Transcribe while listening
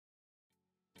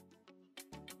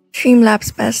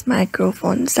Streamlabs best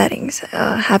microphone settings.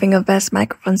 Having a best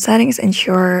microphone settings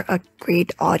ensure a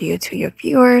great audio to your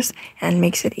viewers and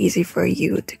makes it easy for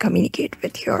you to communicate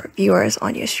with your viewers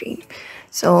on your stream.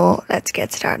 So let's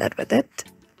get started with it.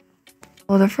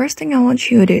 Well, the first thing I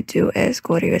want you to do is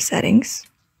go to your settings,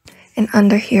 and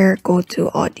under here go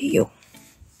to audio.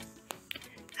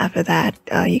 After that,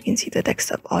 you can see the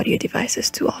desktop audio devices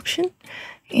 2 option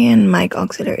and mic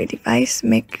auxiliary device.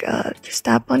 Just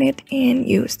tap on it and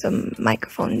use the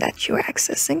microphone that you're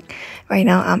accessing. Right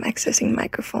now I'm accessing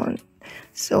microphone,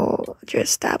 so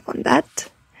just tap on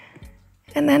that.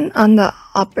 And then on the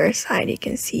upper side you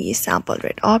can see sample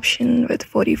rate option with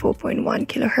 44.1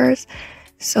 kilohertz.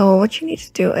 So what you need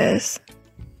to do is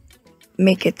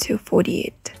make it to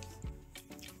 48,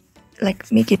 like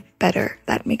make it better.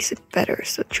 That makes it better,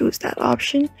 so choose that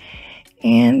option.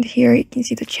 And here you can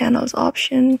see the channels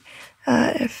option.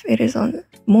 If it is on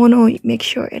mono, make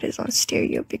sure it is on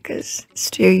stereo, because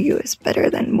stereo is better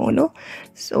than mono.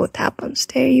 So tap on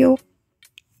stereo.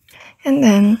 And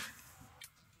then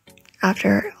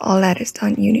after all that is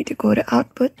done, you need to go to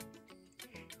output.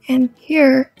 And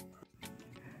here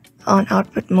on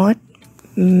output mode,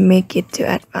 make it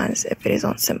to advanced if it is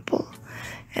on simple.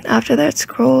 And after that,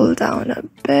 scroll down a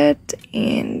bit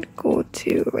and go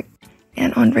to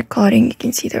and on recording, you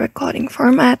can see the recording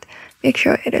format. Make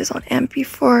sure it is on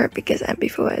MP4, because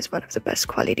MP4 is one of the best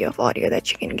quality of audio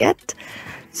that you can get.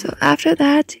 So after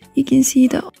that, you can see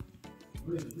the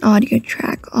audio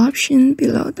track option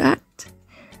below that.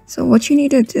 So what you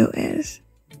need to do is,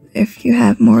 if you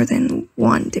have more than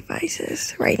 1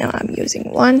 devices, right now I'm using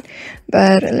 1,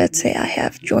 but let's say I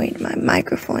have joined my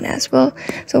microphone as well.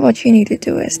 So what you need to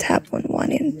do is tap on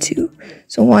 1 and 2.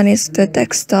 So 1 is the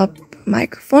desktop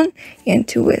microphone and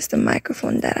 2 is the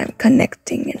microphone that I'm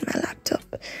connecting in my laptop.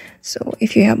 So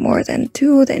if you have more than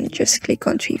 2, then just click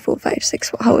on 3, 4, 5,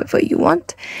 6, however you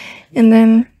want, and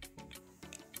then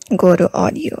go to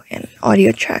audio, and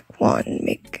audio track 1,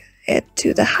 make it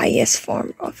to the highest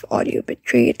form of audio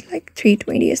bitrate, like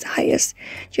 320 is the highest.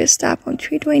 Just tap on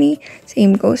 320.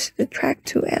 Same goes to the track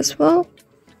 2 as well.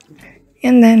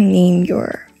 And then name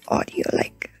your audio,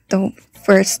 like the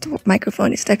first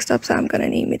microphone is desktop, so I'm gonna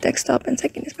name it desktop, and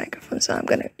second is microphone, so I'm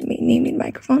gonna name it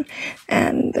microphone.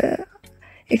 And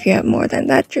if you have more than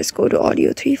that, just go to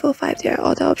audio 3, 4, 5. There are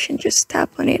other options, just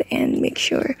tap on it and make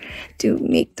sure to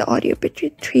make the audio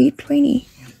bitrate 320.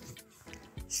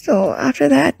 So after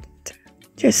that,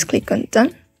 just click on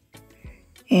done,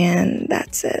 and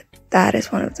that's it. That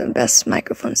is one of the best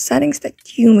microphone settings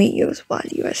that you may use while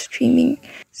you are streaming.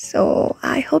 So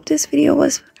I hope this video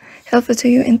was helpful to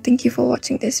you, and thank you for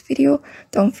watching this video.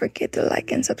 Don't forget to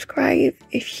like and subscribe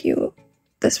if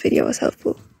this video was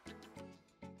helpful.